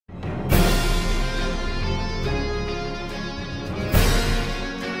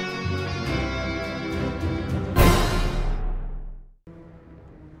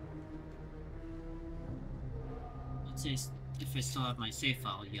if I still have my save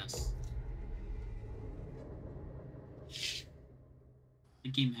file, yes. The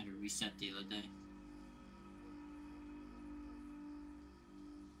game had a reset the other day.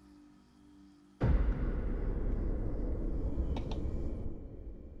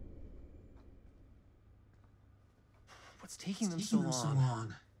 What's taking them so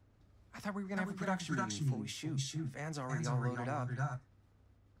long? I thought we were gonna have a production meeting before we shoot. Van's already all loaded up.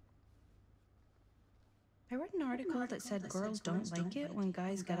 I read an article that said girls don't like it when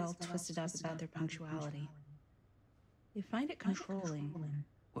guys get all twisted up about their punctuality. They find it controlling.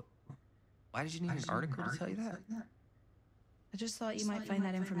 What? Why did you need an article to tell you that? I just thought you might find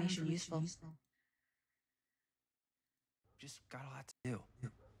that information useful. Just got a lot to do.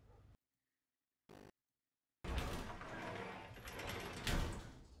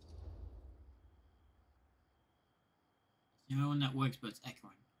 The only one that works, but it's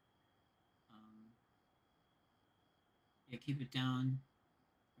echoing. Yeah, keep it down.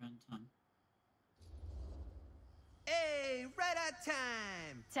 Around time. Hey, right on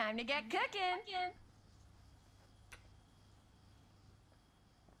time! Time to get cooking!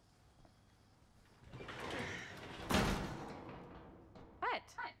 What?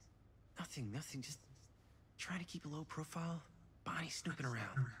 Nothing. Just trying to keep a low profile. Bonnie snooping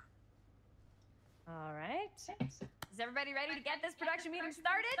around. All right. Is everybody ready to get this production meeting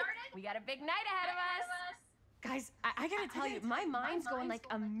started? We got a big night ahead of us. Guys, I gotta tell you, my mind's going like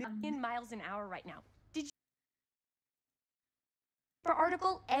a million miles an hour right now. Did you... For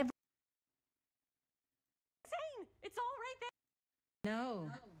article every... Insane! It's all right there.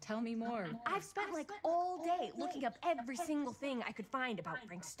 No, tell me more. I've spent like all day looking up every single thing I could find about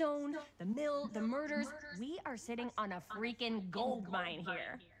Frank Stone, the mill, the murders. We are sitting on a freaking gold mine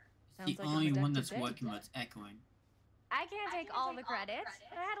here. The only one that's working, but it's echoing. I can't take all the credit.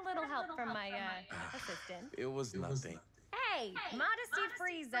 I had a little help from my assistant. It was nothing. Hey,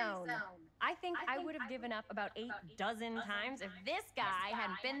 modesty-free zone. I think I would have given up about 8 dozen times if this guy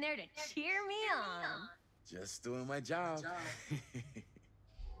hadn't been there to cheer me on. Just doing my job.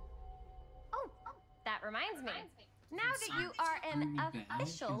 Oh, that reminds me. Now that you are an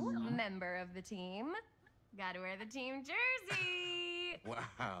official member of the team, gotta wear the team jersey.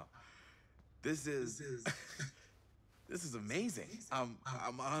 Wow. This is amazing. I'm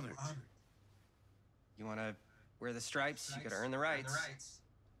honored. You wanna wear the stripes? You gotta earn the rights.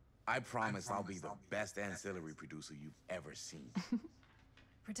 I promise I'll be the best ancillary producer you've ever seen.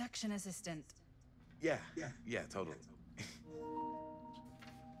 Production assistant. Yeah, totally.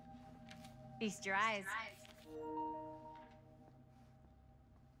 Feast your eyes.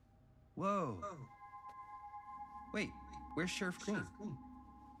 Whoa. Wait, where's Sheriff Green?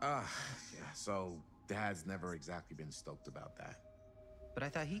 Yeah, so Dad's never exactly been stoked about that. But I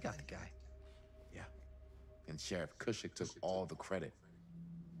thought he got the guy. Yeah, and Sheriff Kushik took all the credit.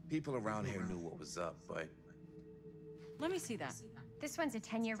 People around here knew what was up, but... Let me see that. This one's a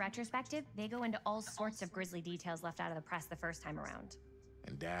 10-year retrospective. They go into all sorts of grisly details left out of the press the first time around.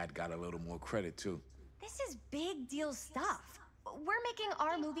 And Dad got a little more credit, too. This is big deal stuff. We're making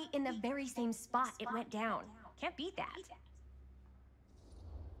our movie in the very same spot it went down. Can't beat that.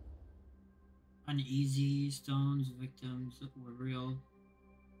 Uneasy, Stone's victims were real.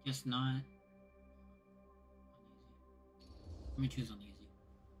 Guess not. Uneasy. Let me choose uneasy.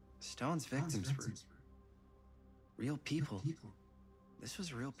 Stone's victims were real people. This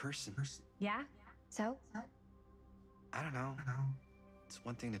was a real person. Yeah? So? I don't know. It's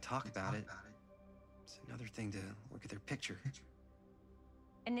one thing to talk about it. It's another thing to look at their picture.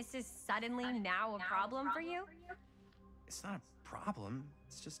 And this is suddenly now a problem for you? It's not a problem.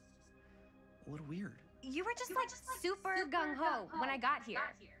 It's just a little weird. You were just like super gung-ho when I got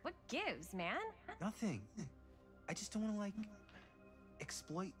here. What gives, man? Nothing. I just don't want to, like,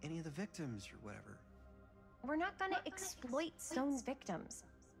 exploit any of the victims or whatever. We're not gonna exploit Stone's victims.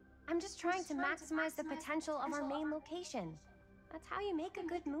 I'm just trying to maximize the potential of our main location. That's how you make a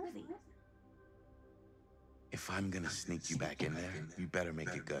good movie. If I'm gonna sneak you back in there, you better make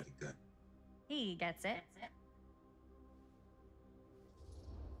it good. He gets it.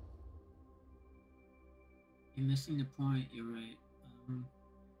 You're missing the point, you're right.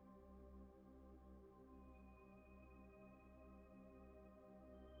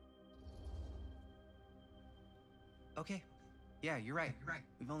 Okay. Yeah, you're right.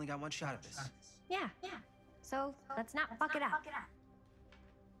 We've only got one shot at this. Yeah. So let's not fuck it up.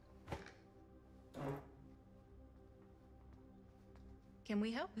 Can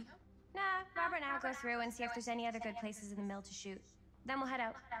we help? Nah, Robert and I'll go through and see if there's any other good places in the mill to shoot. Then we'll head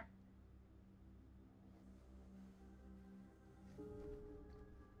out.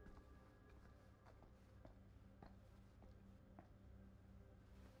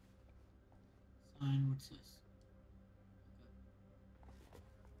 references.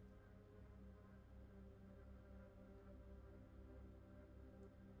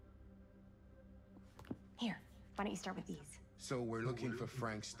 Here, why don't you start with these? So we're looking for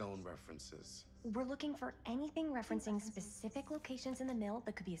Frank Stone references. We're looking for anything referencing specific locations in the mill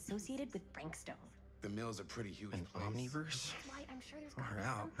that could be associated with Frank Stone. The mill's a pretty huge An place. omniverse? That's why I'm sure there's Far gotta be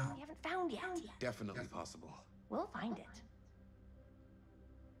out. something we haven't found yet. Definitely possible. We'll find it.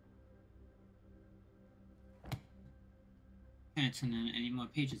 Can't turn in any more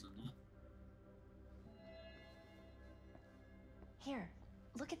pages on that. Here,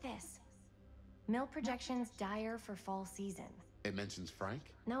 look at this. Mill projections dire for fall season. It mentions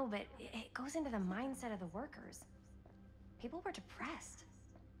Frank? No, but it goes into the mindset of the workers. People were depressed.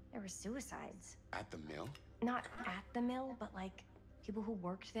 There were suicides. At the mill? Not at the mill, but like people who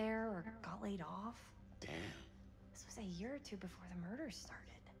worked there or got laid off. Damn. This was a year or two before the murders started.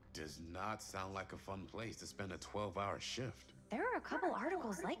 Does not sound like a fun place to spend a 12-hour shift. There are a couple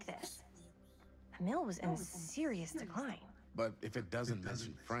articles like this. The mill was in serious decline. But if it doesn't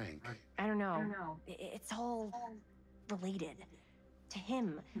mention Frank, I don't know. It's all related. To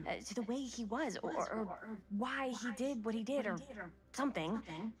him, to the way he was, or why he did what he did, or something.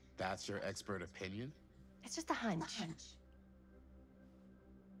 that's your expert opinion? It's just a hunch.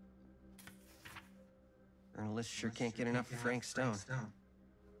 Journalists sure can't get enough of Frank Stone.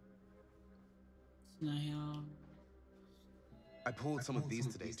 Snail. I pulled some of these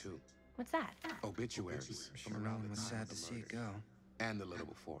today, too. What's that? Obituaries Sure from around the was time sad of to the see it murders. go. And the little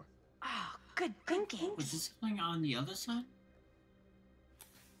before. Oh, good thinking. Was this going on the other side?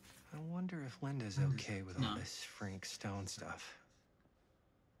 I wonder if Linda's okay with all No. this Frank Stone stuff.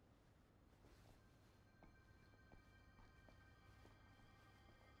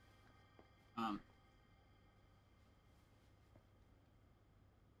 Hello?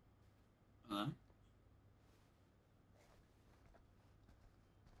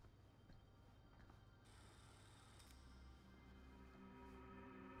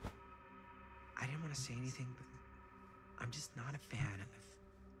 I didn't want to say anything, but I'm just not a fan of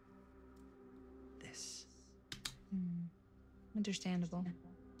this. Understandable.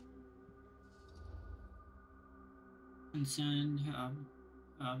 Concerned her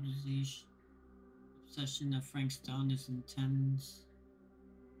obsession of Frank Stone is intense.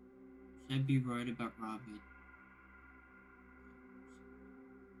 Should I be worried about Robert?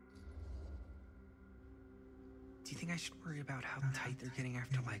 Do you think I should worry about how tight they're getting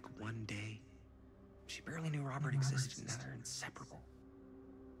after like one day? She barely knew Robert existed, and now they're inseparable.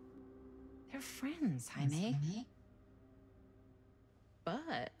 They're friends, Jaime.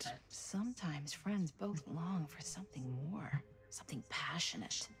 But sometimes friends both long for something more, something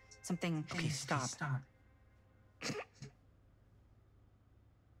passionate, something. Okay, stop.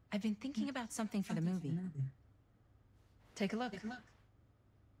 I've been thinking about something for the movie. Take a look.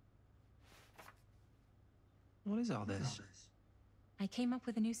 What is all this? I came up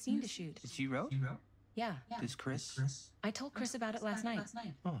with a new scene to shoot. That you wrote? Yeah, Does Chris? I told Chris about it last night.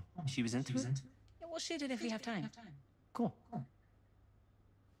 Oh, she was into it? Yeah, we'll shoot it if we have time. Cool.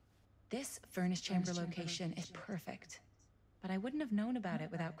 This furnace chamber location is perfect, but I wouldn't have known about it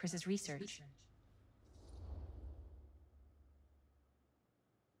without Chris's research.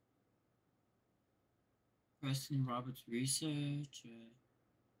 Chris and Robert's research.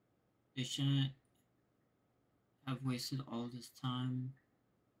 They shouldn't have wasted all this time.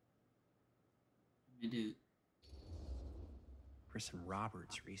 I do. Chris and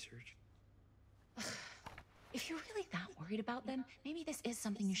Robert's research. If you're really that worried about them, maybe this is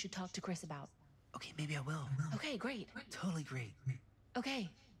something you should talk to Chris about. Okay, maybe I will. Okay, great. Totally great. Okay.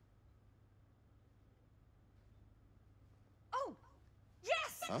 Oh,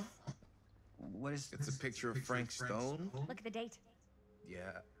 yes! Huh? What is... It's a picture of Frank Stone? Look at the date.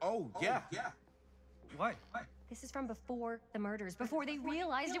 Yeah. Oh, yeah. What? This is from before the murders, before they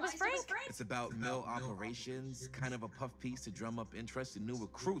realized it was Frank. It's about mill operations, kind of a puff piece to drum up interest in new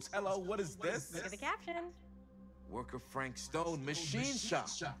recruits. Hello, what is this? Look at the caption. Worker Frank Stone, machine shop.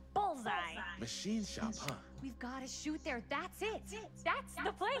 Bullseye. Machine shop, huh? We've got to shoot there. That's it. That's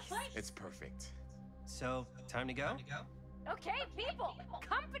the place. It's perfect. So, time to go? Okay, people.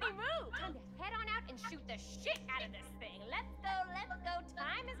 Company move. Time to head on out and shoot the shit out of this thing. Let's go, let's go.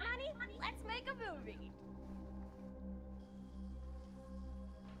 Time is money. Let's make a movie.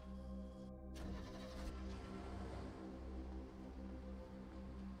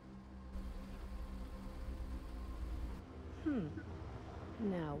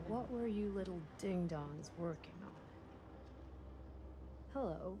 Now, what were you little ding-dongs working on?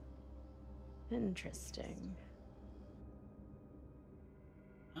 Hello. Interesting.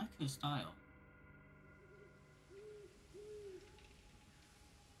 I like her style.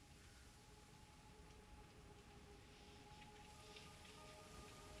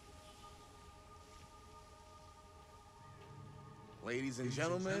 Ladies and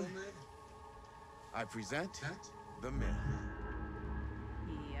gentlemen, I present the myth.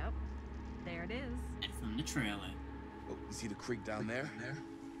 Yep. There it is. And from the trailer. Oh, you see the creek down there?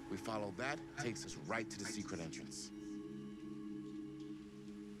 We follow that, takes us right to the secret entrance.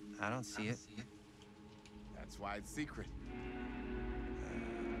 I don't see it. That's why it's secret.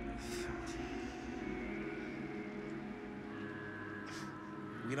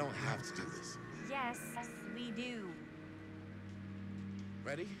 We don't have to do this. Yes, we do.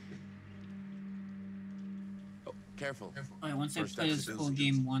 Ready? Oh, careful. Alright, once I First play this exit. full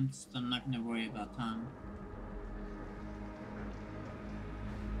game once, I'm not gonna worry about time.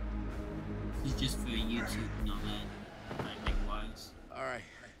 It's just for YouTube and all that. Like, All right,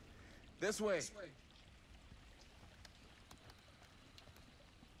 this way.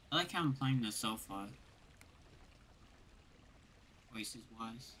 I like how I'm playing this so far. Voices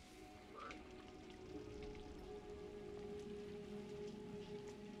wise.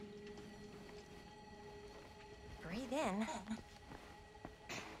 Breathe in.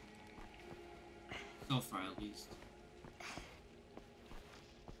 So far, at least.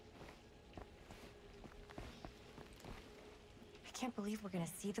 I can't believe we're gonna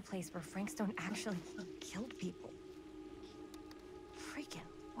see the place where Frank Stone actually killed people. Freaking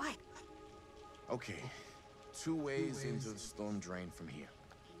what? Okay, 2 ways into the storm drain from here.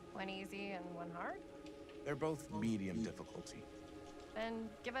 One easy and one hard? They're both medium difficulty. Then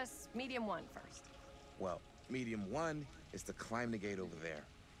give us medium one first. Well, medium 1 is to climb the gate over there.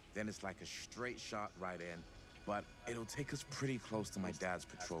 Then it's like a straight shot right in, but it'll take us pretty close to my dad's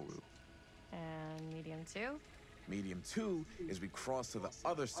patrol route. And medium two? Medium 2 is we cross to the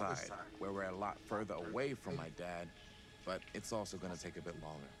other side, where we're a lot further away from my dad, but it's also gonna take a bit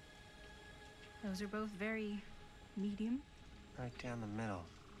longer. Those are both very medium. Right down the middle.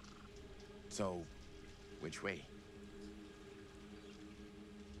 So, which way?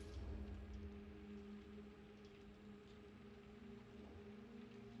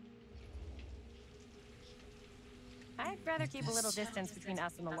 I'd rather keep a little distance between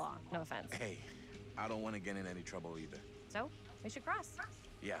us and the law. No offense. Hey, I don't want to get in any trouble either. So, we should cross.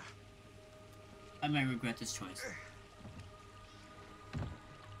 Yeah. I might regret this choice.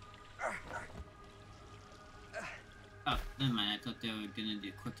 Oh, never mind. I thought they were gonna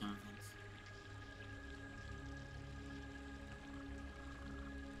do quick time events.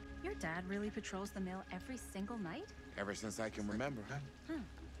 Your dad really patrols the mill every single night? Ever since I can remember. Huh.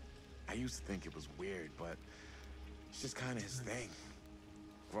 I used to think it was weird, but it's just kind of his thing.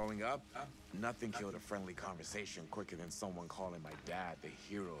 Growing up, nothing killed a friendly conversation quicker than someone calling my dad the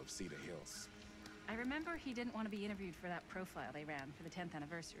hero of Cedar Hills. I remember he didn't want to be interviewed for that profile they ran for the 10th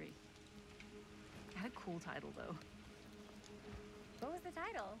anniversary. Had a cool title, though. What was the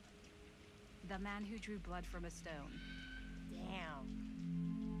title? The Man Who Drew Blood from a Stone. Damn.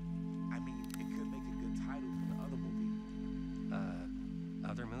 I mean, it could make a good title for the other movie.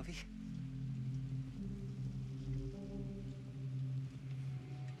 Other movie?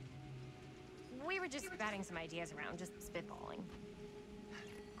 We were just batting some ideas around, just spitballing.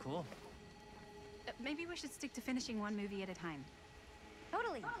 Cool. Maybe we should stick to finishing one movie at a time.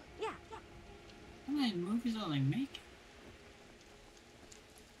 Totally. Yeah. How many movies are they making?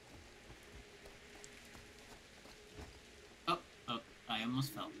 Oh, I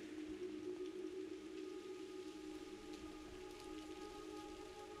almost fell.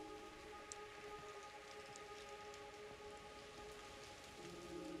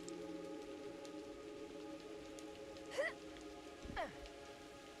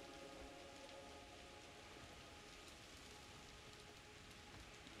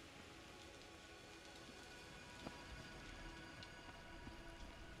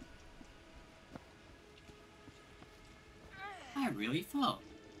 I really fell.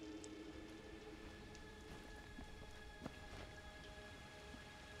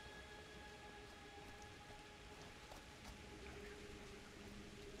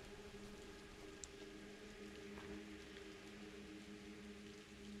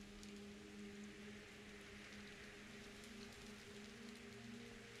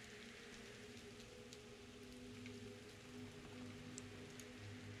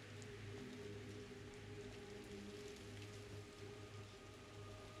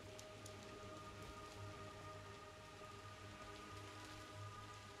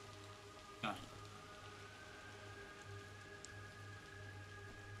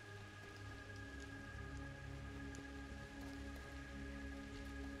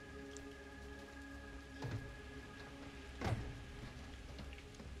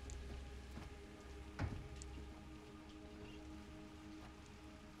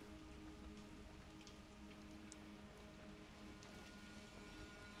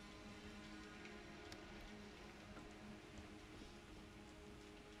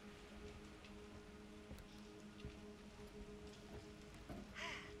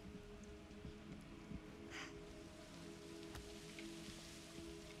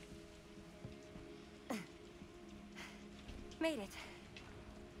 Made it.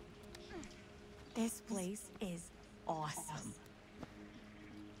 This place is awesome.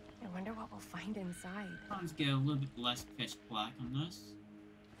 I wonder what we'll find inside. Let's get a little bit less pitch black on this.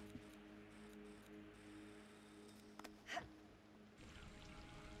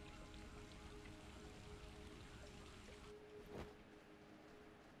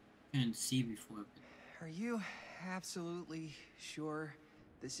 Couldn't see before, but Are you absolutely sure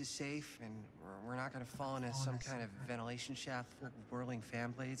this is safe and we're not gonna fall into some kind of ventilation shaft full of whirling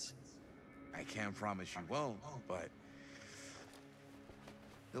fan blades? I can't promise you won't, but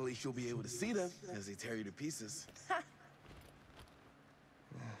at least you'll be able to see them as they tear you to pieces.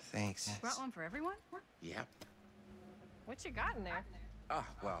 Thanks. Brought one for everyone? Yep. What you got in there? Ah,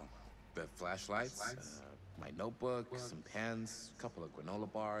 well, the flashlights, my notebook, some pens, a couple of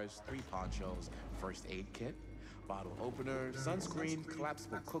granola bars, 3 ponchos, first aid kit, bottle opener, sunscreen,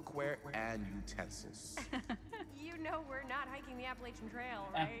 collapsible cookware, and utensils. You know we're not hiking the Appalachian Trail,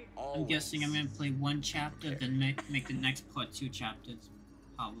 right? I'm guessing I'm gonna play one chapter, then make the next part 2 chapters,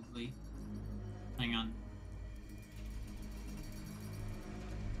 probably. Hang on.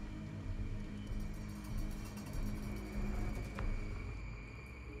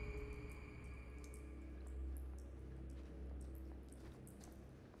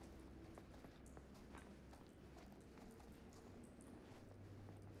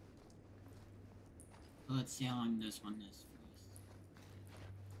 Let's see how long this one is first.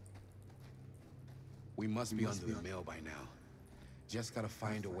 We must be under the mill by now. Just gotta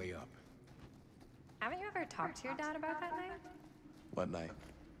find a way up. Haven't you ever talked to your dad about that night? What night?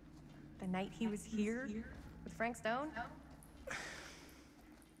 The night he was here with Frank Stone?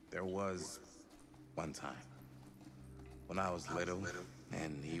 There was one time when I was little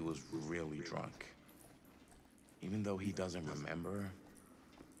and he was really drunk. Even though he doesn't remember,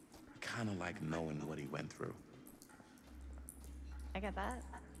 I kind of like knowing what he went through. I get that.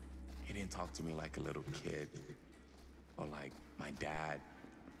 He didn't talk to me like a little kid or like my dad.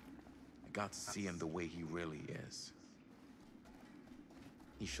 I got to see him the way he really is.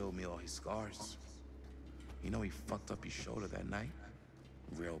 He showed me all his scars. You know, he fucked up his shoulder that night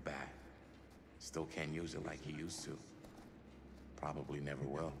real bad. Still can't use it like he used to. Probably never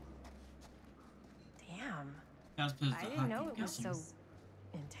will. Damn. That's because I the didn't know hockey it was so guessing.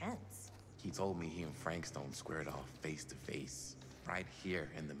 intense. He told me he and Frank Stone squared off face to face, right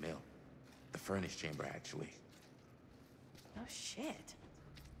here in the mill. The furnace chamber, actually. Oh shit.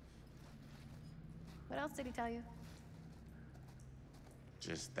 What else did he tell you?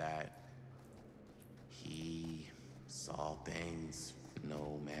 Just that he saw things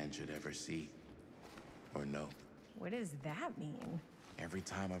no man should ever see or know. What does that mean? Every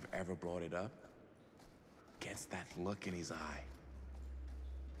time I've ever brought it up, gets that look in his eye.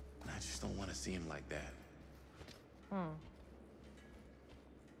 And I just don't want to see him like that. You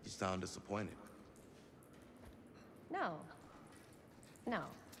sound disappointed. No. No.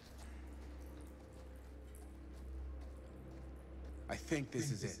 I think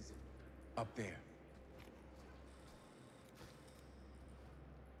this is it. Up there.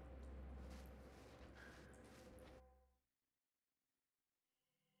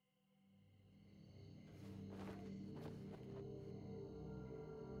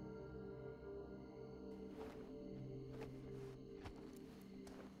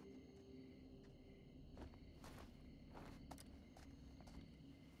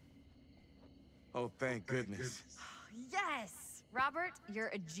 Oh, thank goodness. Yes! Robert, you're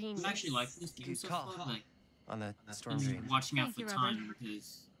a genius. I'm actually liking this game Good so call. far. Like, On the storm I'm drain. watching out Thank for you, time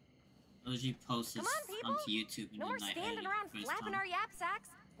because I usually post this Come on, people. onto YouTube and No more then I edit standing it around first flapping time. our yap sacks.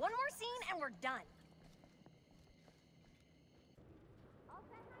 One more scene and we're done.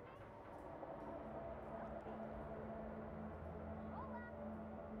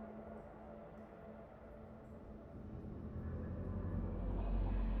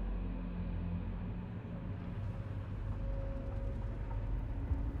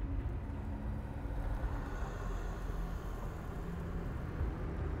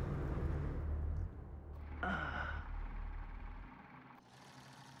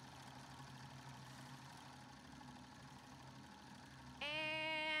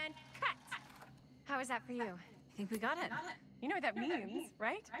 And cut. How was that for you? I think we got it. You know what that means,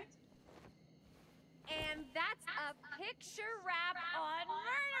 right? And that's a picture wrap on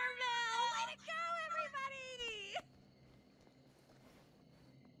Murderville! Way to go, everybody!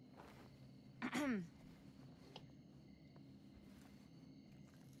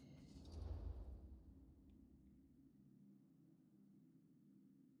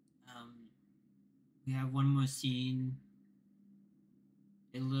 We have one more scene.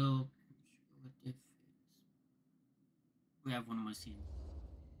 A little what if it's we have one more scene.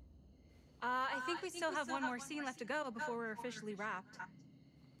 I think we still have one more scene left to go before we're officially wrapped.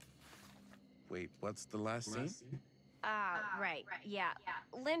 Wait, what's the last scene? Right, yeah.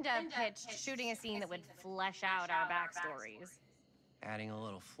 Linda pitched shooting a scene that would flesh out our backstories. Adding a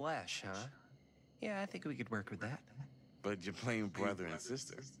little flesh, huh? Yeah, I think we could work with that. But you're playing brother and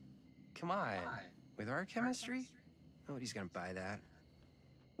sister. Come on. With our chemistry? Nobody's gonna buy that.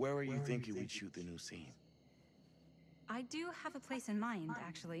 Where are you thinking we'd shoot the new scene? I do have a place in mind,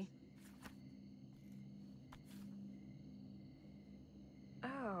 actually.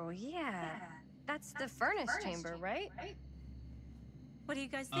 Oh, yeah. That's the furnace chamber, right? What do you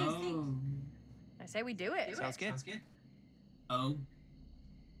guys think? Oh. I say we do it. Sounds good. Oh.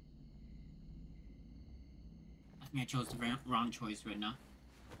 I think I chose the wrong choice right now.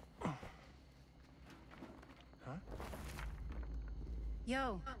 Huh?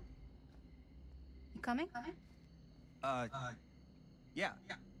 Yo. You coming? Yeah.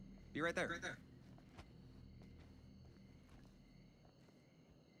 Be right there.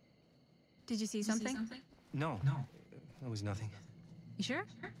 Did you see something? No. It was nothing. You sure?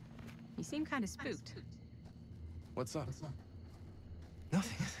 You seem kind of spooked. What's up?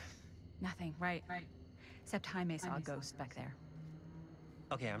 Nothing. Nothing, right. Except Jaime saw a ghost back there.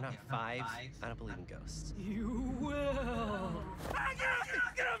 Okay, I'm not 5. I don't believe in ghosts. You will.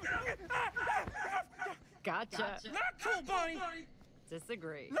 Gotcha. Not cool, Bonnie!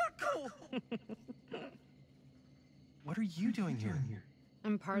 Disagree. Not cool! What are you doing here?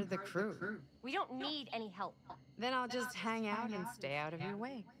 I'm part of the crew. We don't need any help. Then I'll just hang out and stay out of your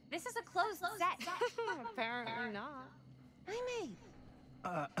way. This is a closed set. Apparently not.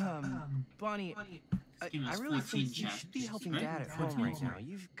 Bonnie, Give us I really 14 think you should be chapters, helping right? Dad at home 14. right now.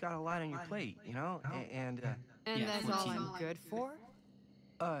 You've got a lot on your plate, you know? And And Yeah, that's all 14. I'm good for?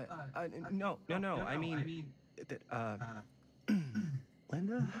 no. I mean,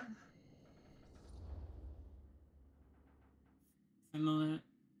 Linda? Familiar?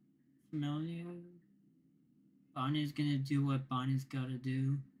 Bonnie's gonna do what Bonnie's gotta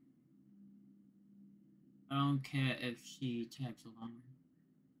do. I don't care if she tags along.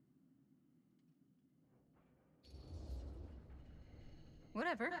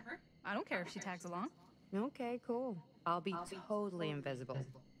 Whatever. I don't care if she tags along. Okay, cool. I'll be totally invisible.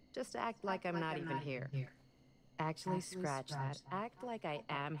 Just act like I'm not even here. Actually, scratch that. Act like I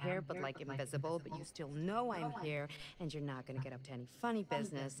am here, but like invisible, but you still know I'm here, and you're not gonna get up to any funny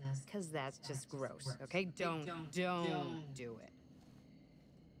business, because that's just gross, okay? Don't do it.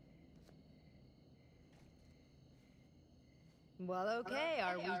 Well, okay,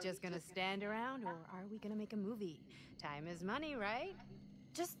 are we just gonna stand around, or are we gonna make a movie? Time is money, right?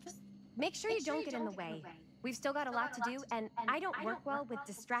 Just make sure you don't get in the way. We've still got a lot to do, and I don't work well with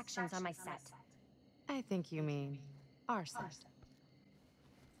distractions on my set. I think you mean our set.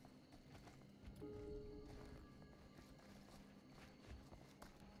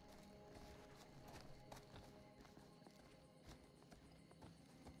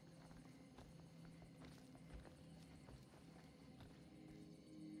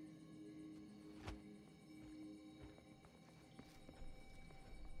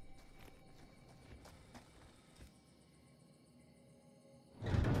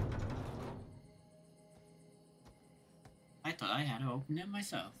 I thought I had to open it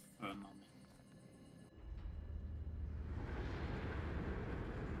myself for a moment.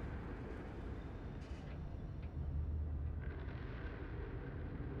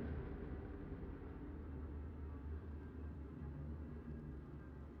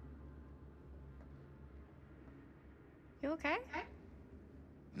 You okay?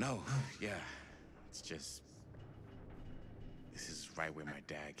 No, yeah. It's just... This is right where my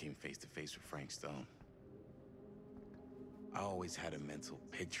dad came face to face with Frank Stone. I always had a mental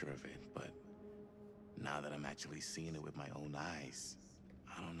picture of it, but now that I'm actually seeing it with my own eyes,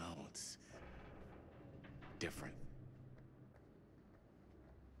 I don't know, it's different.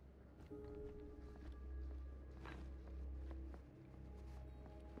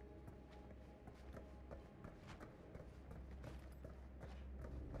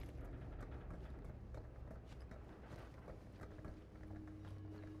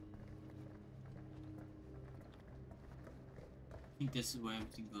 I think this is where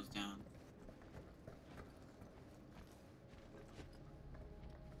everything goes down.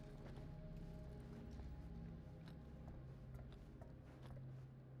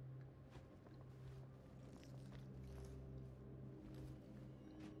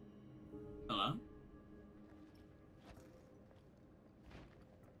 Hello?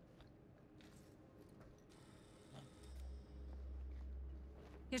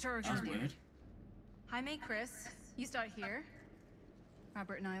 Here's our That was review. weird. Jaime, Chris, You start here.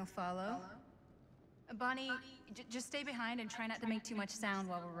 Robert and I'll follow. Bonnie, just stay behind and try not to make too much sound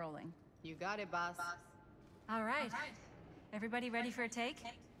while we're rolling. You got it, boss. All right. Everybody ready for a take?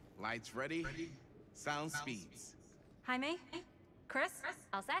 Lights ready, sound speeds. Jaime? Chris?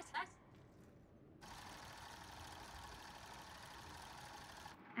 All set?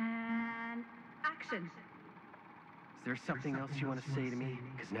 And action. Is there something else you want to say to me?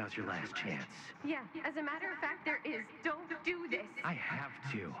 Because now's your last chance. Yeah, as a matter of fact, there is. Don't do this. I have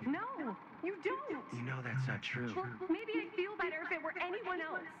to. No, you don't. You know that's not true. Well, maybe I'd feel better if it were anyone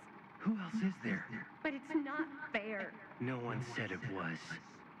else. Who else is there? But it's not fair. No one said it was.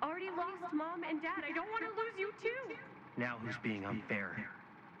 Already lost Mom and Dad. I don't want to lose you too. Now who's being unfair?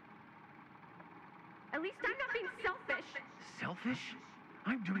 At least I'm not being selfish. Selfish?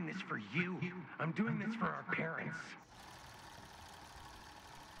 I'm doing this for you. I'm doing this for our parents.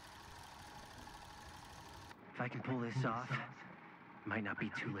 If I can pull this off, it might not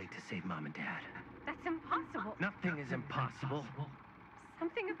be too late to save Mom and Dad. That's impossible. Nothing is impossible.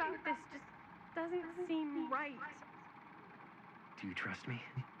 Something about this just doesn't seem right. Do you trust me?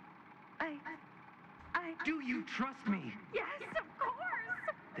 I... Do you trust me? Yes, of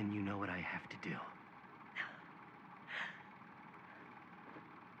course! Then you know what I have to do.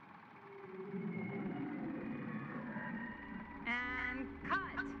 And cut.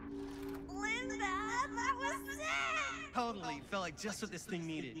 Linda, that was sick! Totally. Felt like just what this thing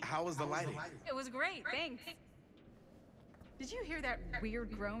needed. How was the lighting? It was great, thanks. Did you hear that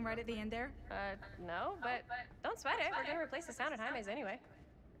weird groan right at the end there? No, but don't sweat it. We're gonna replace the sound at Jaime's anyway.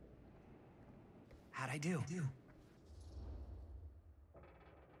 How'd I do?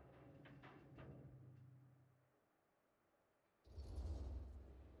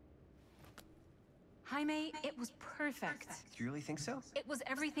 Jaime, it was perfect. Do you really think so? It was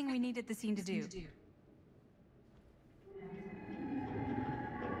everything we needed the scene to do.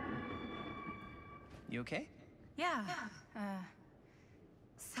 You okay? Yeah,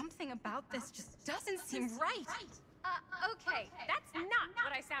 something about this just doesn't seem right. Okay, that's not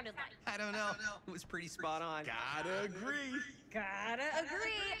what I sounded like. I don't know. It was pretty spot on. Gotta agree. Gotta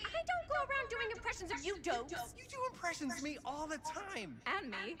Agree. I don't go around doing impressions of you, Dopes. You do impressions of me all the time.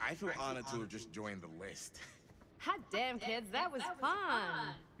 And me. I feel honored to have just joined the list. Hot damn, kids, that was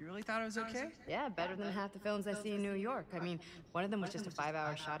fun. You really thought it was okay? Yeah, better than half the films I see in New York. I mean, one of them was just a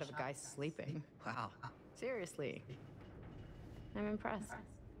 5-hour shot of a guy sleeping. Wow. Seriously. I'm impressed.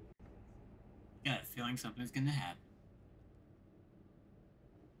 Got a feeling something's gonna happen.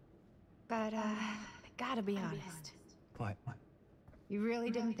 But, I gotta be honest. What? You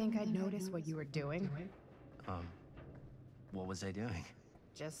really didn't think I'd notice what you were doing? What was I doing?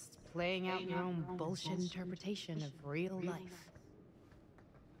 Just playing out your own bullshit interpretation of real life.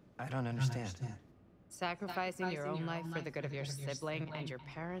 I don't understand. Sacrificing your own life for the good of your sibling and your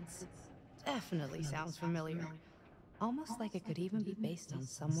parents definitely sounds familiar. Almost like it could even be based on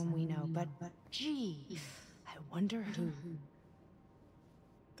someone we know, but gee, I wonder who.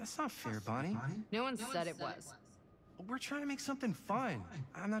 That's not fair, Bonnie. No one said it was. We're trying to make something fun.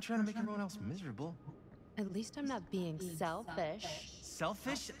 I'm not trying to make everyone else miserable. At least I'm not being selfish.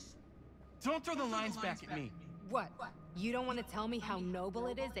 Selfish? Don't throw the lines back at me. What? You don't want to tell me how noble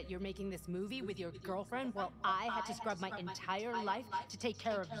it is that you're making this movie with your girlfriend while I had to scrub my entire life to take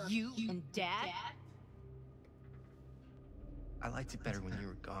care of you and Dad? I liked it better when you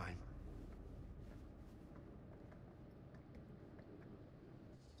were gone.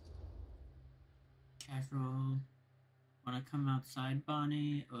 Casual. Wanna come outside,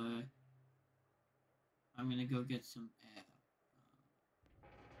 Bonnie, or I'm gonna go get some air.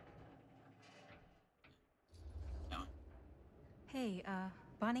 Down. Hey,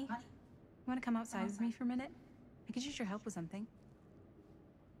 Bonnie, you wanna come outside with me for a minute? I could use your help with something.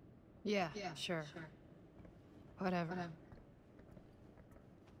 Yeah, sure. Whatever.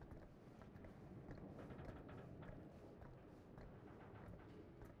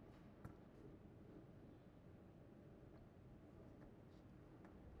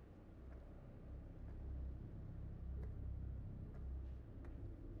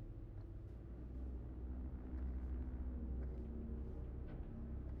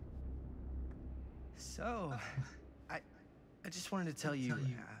 So, I just wanted to tell you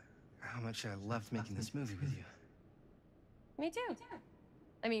how much I loved making this movie with you. Me too.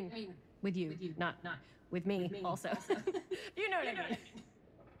 I mean, with you, not with me also. You know what I mean.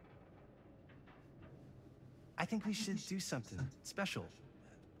 I think we should do something special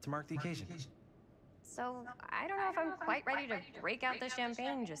to mark the occasion. So, I don't know if I'm quite ready to break out the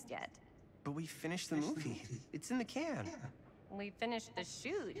champagne just yet. But we finished the movie. It's in the can. we finished the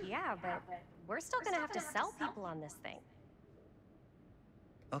shoot, yeah, but we're still gonna have to sell people on this thing.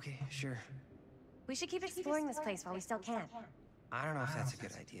 Okay, sure. We should keep exploring this place while we still can. I don't know if that's a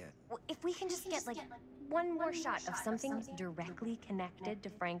good idea. Well, if we can just get, like, one more shot of something directly connected to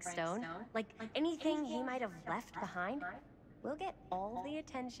Frank Stone, like anything he might have left behind, we'll get all the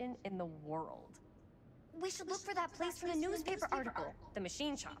attention in the world. We should look for that place from the newspaper article, the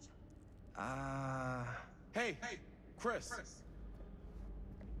machine shop. Hey, Chris.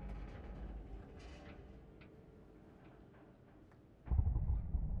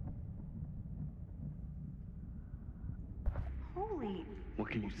 Holy, What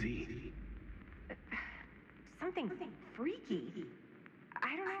can you see? something freaky.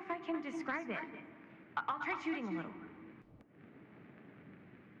 I don't know if I can describe it. I'll try shooting a little.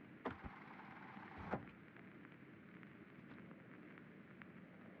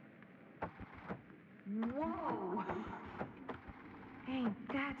 Whoa! Ain't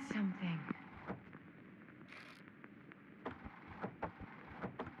that something?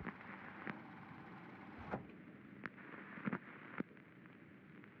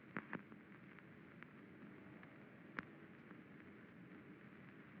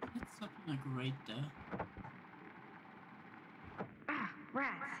 That's something like right there. Ah,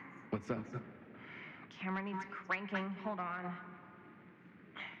 rats. What's up? Camera needs cranking. Hold on.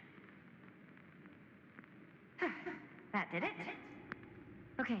 That did it?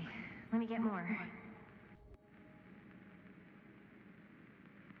 Okay, let me get more.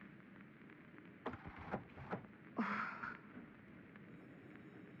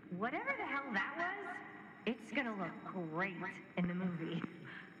 Whatever the hell that was, it's gonna look great in the movie.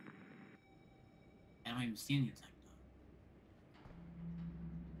 I don't even see anything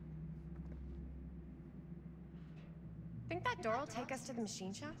Think that door will take us to the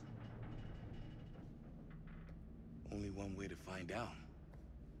machine shop? Only one way to find out.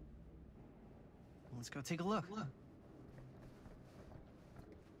 Let's go take a look.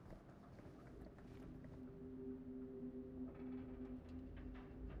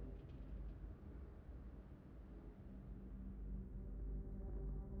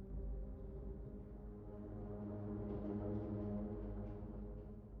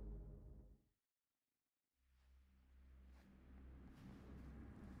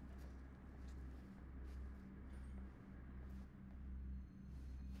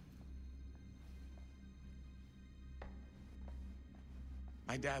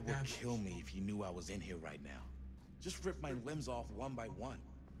 My dad would kill me if he knew I was in here right now. Just rip my limbs off one by one.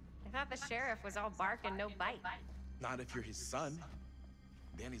 I thought the sheriff was all bark and no bite. Not if you're his son.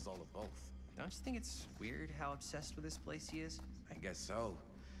 Then he's all of both. Don't you think it's weird how obsessed with this place he is? I guess so.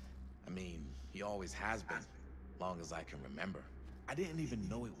 I mean, he always has been, long as I can remember. I didn't even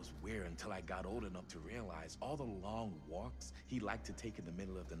know it was weird until I got old enough to realize all the long walks he liked to take in the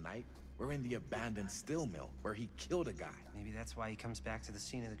middle of the night were in the abandoned steel mill where he killed a guy. Maybe that's why he comes back to the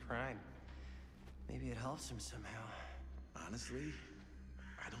scene of the crime. Maybe it helps him somehow. Honestly,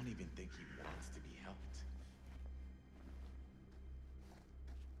 I don't even think he wants to be helped.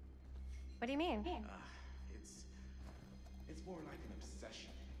 What do you mean? It's more like an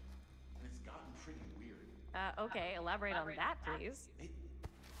obsession. And it's gotten pretty weird. Okay, elaborate on that, please.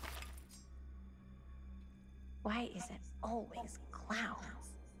 Why is it always clowns?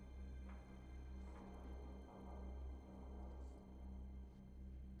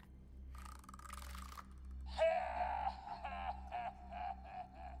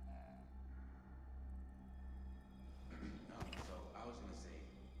 So I was gonna say,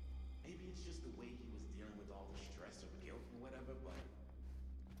 maybe it's just the way he was dealing with all the stress or guilt or whatever, but...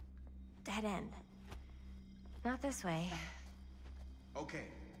 Dead end. Not this way. Okay,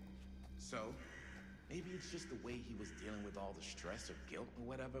 so maybe it's just the way he was dealing with all the stress or guilt or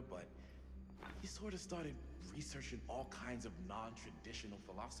whatever, but he sort of started researching all kinds of non-traditional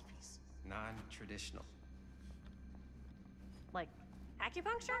philosophies. Non-traditional. Like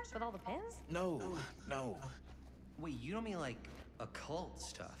acupuncture with all the pins? No. Wait, you don't mean like occult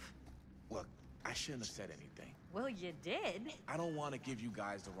stuff? Look, I shouldn't have said anything. Well, you did. I don't want to give you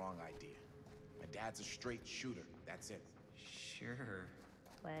guys the wrong idea. My dad's a straight shooter, that's it. Sure.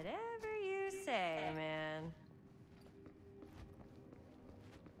 Whatever you say, man.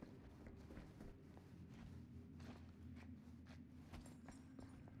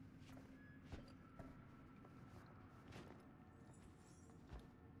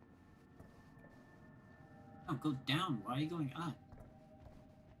 Oh, go down. Why are you going up?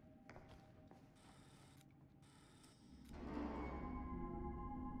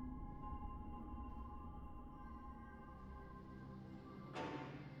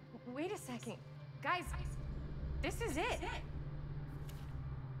 Wait a second. Guys, this is it.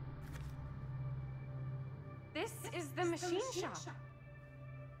 This is the machine shop.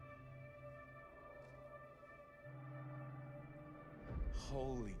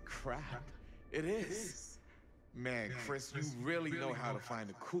 Holy crap. It is. Man, Chris, you really know how to find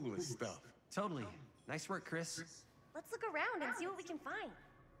the coolest stuff. Totally. Nice work, Chris. Let's look around and see what we can find.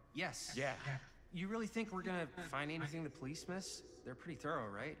 Yes. Yeah, You really think we're gonna find anything the police miss? They're pretty thorough,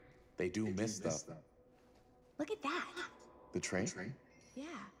 right? they do miss stuff. Look at that. The train? Yeah.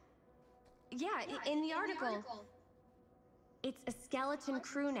 Yeah, in the article. It's a skeleton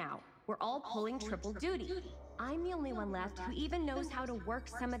crew now. We're all pulling triple duty. I'm the only one left who even knows how to work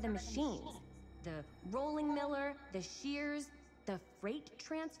some of the machines. The rolling miller, the shears, the freight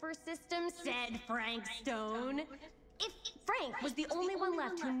transfer system, said Frank Stone. If Frank was the only one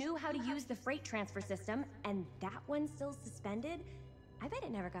left who knew how to use the freight transfer system, and that one's still suspended, I bet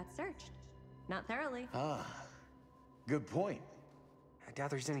it never got searched. Not thoroughly. Ah, good point. I doubt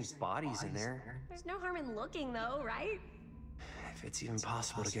there's any bodies in there. There's no harm in looking, though, right? If it's even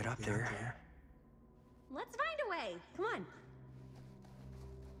possible to get up there. Let's find a way. Come on.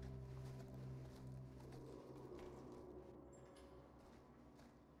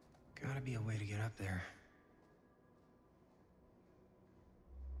 Gotta be a way to get up there.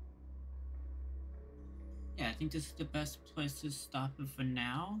 Yeah, I think this is the best place to stop it for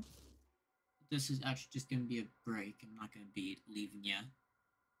now. This is actually just gonna be a break. I'm not gonna be leaving you